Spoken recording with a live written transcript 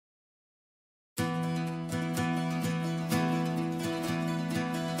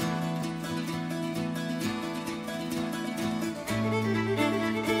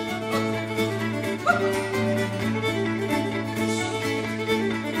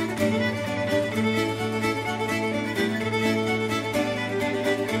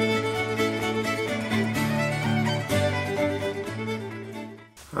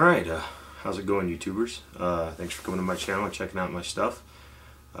going, YouTubers? Thanks for coming to my channel and checking out my stuff.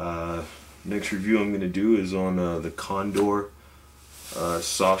 Next review I'm going to do is on the Condor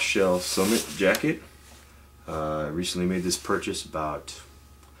Soft Shell Summit jacket. I recently made this purchase about,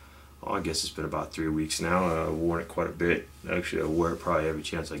 I guess it's been about 3 weeks now. I've worn it quite a bit. Actually, I wear it probably every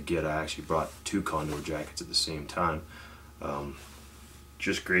chance I get. I actually brought 2 Condor jackets at the same time.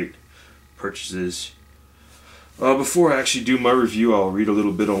 Just great purchases. Before I actually do my review, I'll read a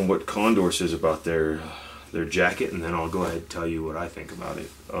little bit on what Condor says about their jacket, and then I'll go ahead and tell you what I think about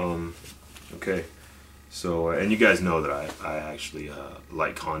it. Okay, so and you guys know that I actually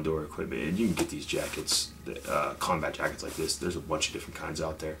like Condor equipment, and you can get these jackets, combat jackets like this. There's a bunch of different kinds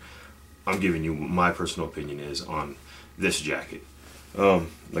out there. I'm giving you my personal opinion is on this jacket. Like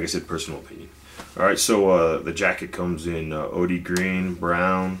I said, personal opinion. Alright, so the jacket comes in OD green,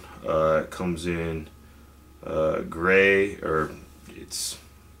 brown, it comes in gray, or it's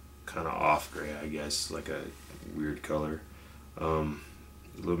kind of off gray, I guess, like a weird color.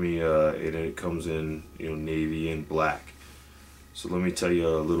 It comes in, navy and black. So let me tell you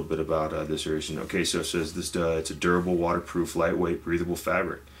a little bit about this version. Okay, so it says this it's a durable, waterproof, lightweight, breathable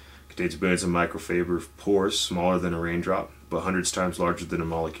fabric. Contains billions of microfiber pores, smaller than a raindrop, but hundreds times larger than a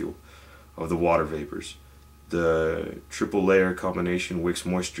molecule of the water vapors. The triple layer combination wicks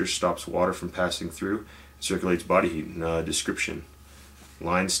moisture, stops water from passing through, and circulates body heat. Description: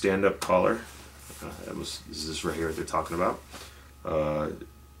 lined stand-up collar. This is this right here that they're talking about.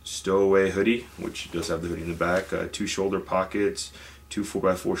 Stowaway hoodie, which does have the hoodie in the back. 2 shoulder pockets, 2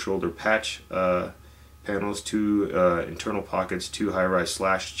 4x4 shoulder patch panels, 2 internal pockets, 2 high-rise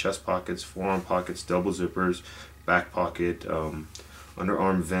slash chest pockets, forearm pockets, double zippers, back pocket,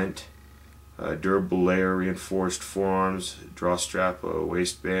 underarm vent, durable layer, reinforced forearms, drawstrap,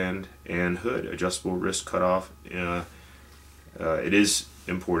 waistband, and hood. Adjustable wrist cutoff. It is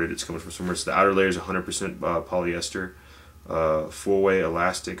imported. It's coming from somewhere. So the outer layer is 100% polyester. 4-way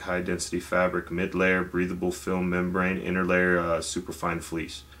elastic, high density fabric. Mid layer breathable film membrane. Inner layer superfine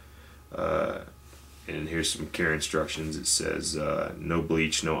fleece. And here's some care instructions. It says no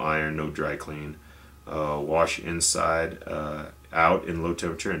bleach, no iron, no dry clean. Wash inside out in low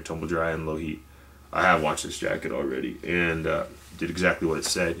temperature and tumble dry in low heat. I have washed this jacket already and did exactly what it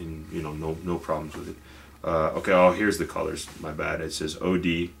said, and no problems with it. Okay, here's the colors. My bad. It says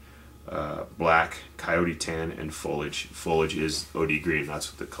OD, black, coyote tan, and foliage. Foliage is OD green.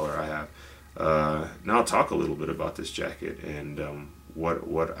 That's the color I have. Now I'll talk a little bit about this jacket and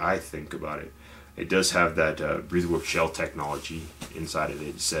what I think about it. It does have that breathable shell technology inside of it.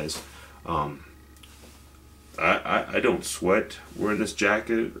 It says I don't sweat wearing this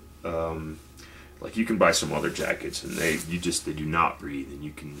jacket. Like you can buy some other jackets and they do not breathe, and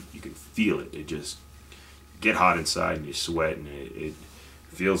you can feel it. It just get hot inside and you sweat, and it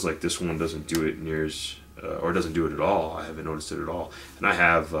feels like this one doesn't do it near as or doesn't do it at all. I haven't noticed it at all, and I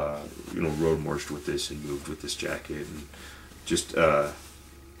have road marched with this and moved with this jacket, and just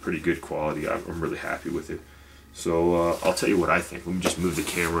pretty good quality. I'm really happy with it. So I'll tell you what I think. Let me just move the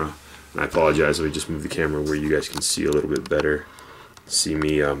camera. And I apologize. Let me just move the camera where you guys can see a little bit better. See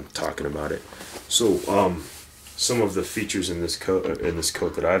me talking about it. So some of the features in this coat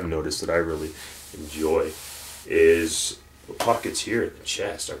that I've noticed that I really enjoy is the pockets here at the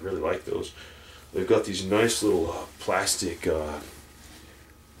chest. I really like those. They've got these nice little plastic,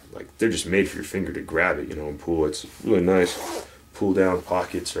 like they're just made for your finger to grab it, and pull. It's really nice. Pull down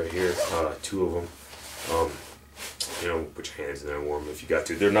pockets right here. 2 of them. Put your hands in there and warm them if you got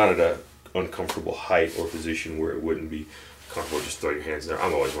to. They're not at an uncomfortable height or position where it wouldn't be comfortable. Just throw your hands in there.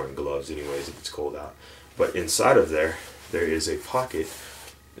 I'm always wearing gloves anyways if it's cold out. But inside of there is a pocket.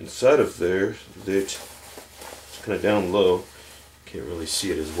 Inside of there that's kind of down low. Can't really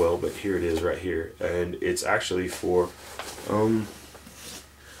see it as well, but here it is right here. And it's actually for an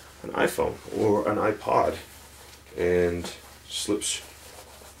iPhone or an iPod. And slips,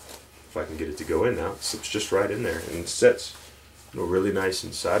 if I can get it to go in now, it slips just right in there and sets really nice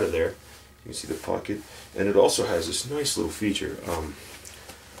inside of there. You can see the pocket, and it also has this nice little feature.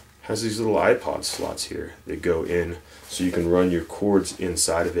 Has these little iPod slots here that go in, so you can run your cords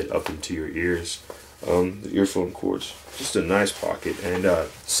inside of it up into your ears, the earphone cords. Just a nice pocket, and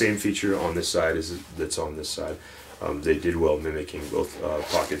same feature on this side as that's on this side. They did well mimicking both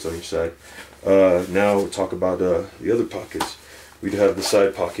pockets on each side. Now we'll talk about the other pockets. We do have the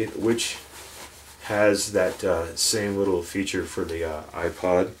side pocket, which has that same little feature for the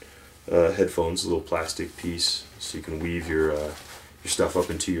iPod headphones, a little plastic piece, so you can weave your stuff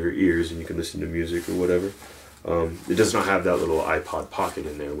up into your ears and you can listen to music or whatever. It does not have that little iPod pocket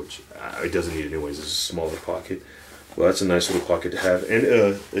in there, which it doesn't need anyways. It's a smaller pocket. Well, that's a nice little pocket to have.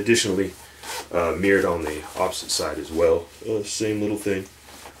 And additionally, mirrored on the opposite side as well. Same little thing.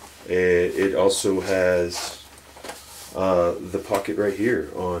 And it also has the pocket right here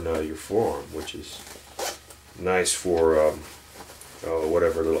on your forearm, which is nice for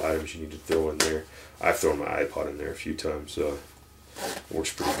whatever little items you need to throw in there. I've thrown my iPod in there a few times.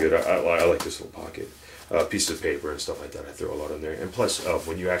 Works pretty good. I like this little pocket. Pieces of paper and stuff like that, I throw a lot in there. And plus,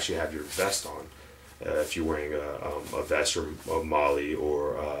 when you actually have your vest on, if you're wearing a vest or a Molly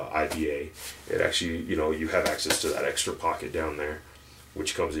or IBA, it actually, you have access to that extra pocket down there,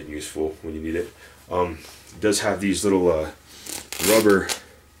 which comes in useful when you need it. It does have these little rubber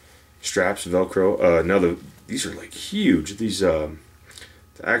straps, Velcro. Now these are like huge. These the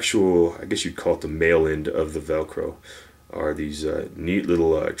actual, I guess you'd call it the male end of the Velcro, are these neat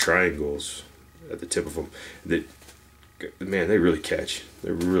little triangles at the tip of them that, man, they really catch.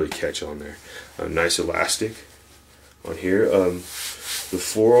 They really catch on there. Nice elastic on here. The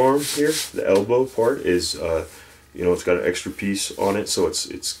forearm here, the elbow part is, it's got an extra piece on it, so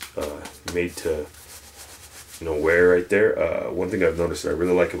it's made to, wear right there. One thing I've noticed that I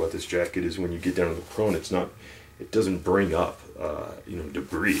really like about this jacket is when you get down to the prone, it doesn't bring up,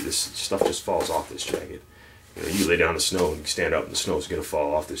 debris. This stuff just falls off this jacket. You lay down in the snow and you stand up and the snow is going to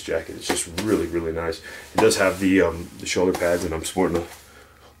fall off this jacket. It's just really, really nice. It does have the shoulder pads, and I'm sporting a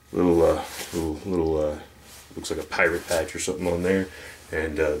little looks like a pirate patch or something on there,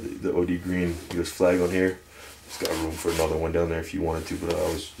 and the OD green US flag on here. It's got room for another one down there if you wanted to, but I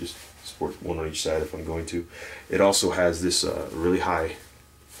always just sport one on each side if I'm going to. It also has this really high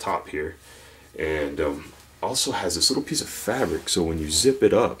top here, and also has this little piece of fabric, so when you zip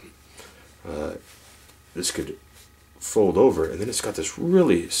it up, this could fold over, and then it's got this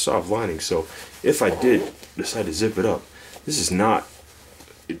really soft lining, so if I did decide to zip it up,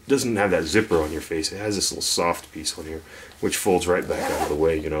 it doesn't have that zipper on your face. It has this little soft piece on here, which folds right back out of the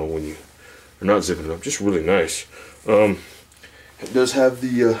way, when you are not zipping it up. Just really nice. It does have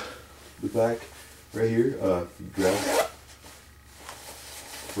the back right here. You grab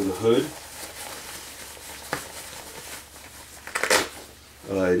for the hood.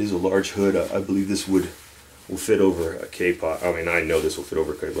 It is a large hood. I believe this will fit over a K-pot. I mean, I know this will fit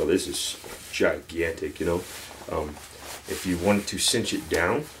over a K-pot. This is gigantic, If you want to cinch it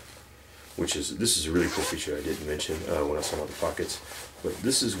down, this is a really cool feature I didn't mention when I saw all the pockets, but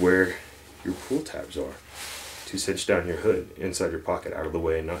this is where your pull tabs are to cinch down your hood inside your pocket, out of the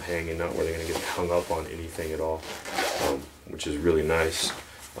way, not hanging, not where they're going to get hung up on anything at all, which is really nice.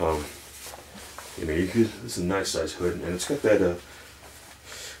 This is a nice size hood, and it's got that,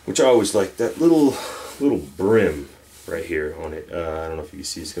 which I always like, that little brim right here on it. I don't know if you can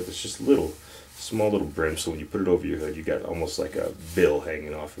see, it's got this just small little brim, so when you put it over your hood, you got almost like a bill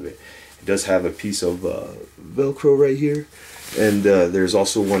hanging off of it. It does have a piece of Velcro right here, and there's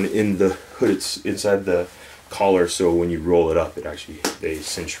also one in the hood. It's inside the collar, so when you roll it up, they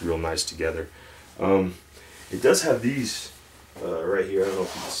cinch real nice together. It does have these right here. I don't know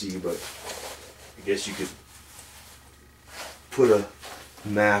if you can see, but I guess you could put a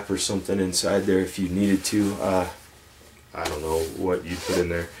map or something inside there if you needed to. I don't know what you'd put in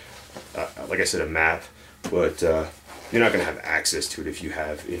there. Like I said, a map, but you're not going to have access to it if you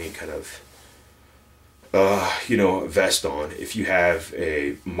have any kind of vest on. If you have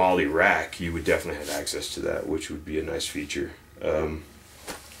a Molly rack, you would definitely have access to that, which would be a nice feature.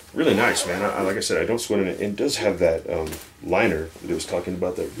 Really nice, man. Like I said, I don't sweat in it. It does have that liner that I was talking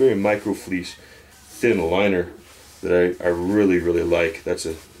about, that very micro fleece, thin liner that I really, really like. That's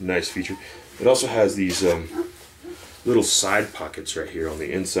a nice feature. It also has these little side pockets right here on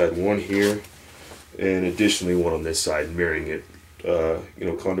the inside, one here, and additionally one on this side, mirroring it.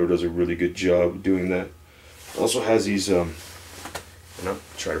 Condor does a really good job doing that. It also has these, and I'll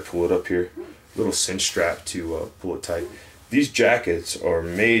try to pull it up here, little cinch strap to pull it tight. These jackets are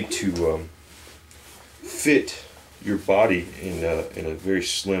made to fit your body in a very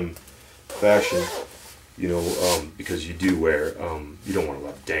slim fashion, because you do wear, you don't want to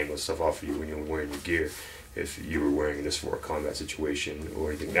let dangling stuff off of you when you're wearing your gear. If you were wearing this for a combat situation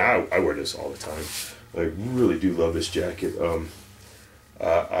or anything. Now I wear this all the time. I really do love this jacket.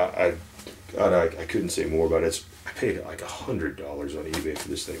 I couldn't say more about it. I paid like $100 on eBay for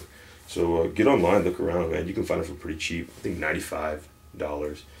this thing. So get online, look around, man. You can find it for pretty cheap. I think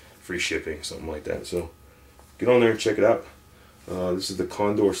 $95, free shipping, something like that. So get on there and check it out. This is the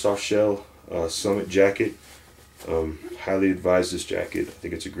Condor Soft Shell Summit jacket. Highly advise this jacket. I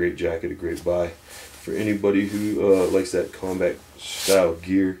think it's a great jacket, a great buy for anybody who likes that combat style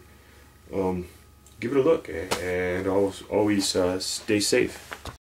gear. Give it a look, and always stay safe.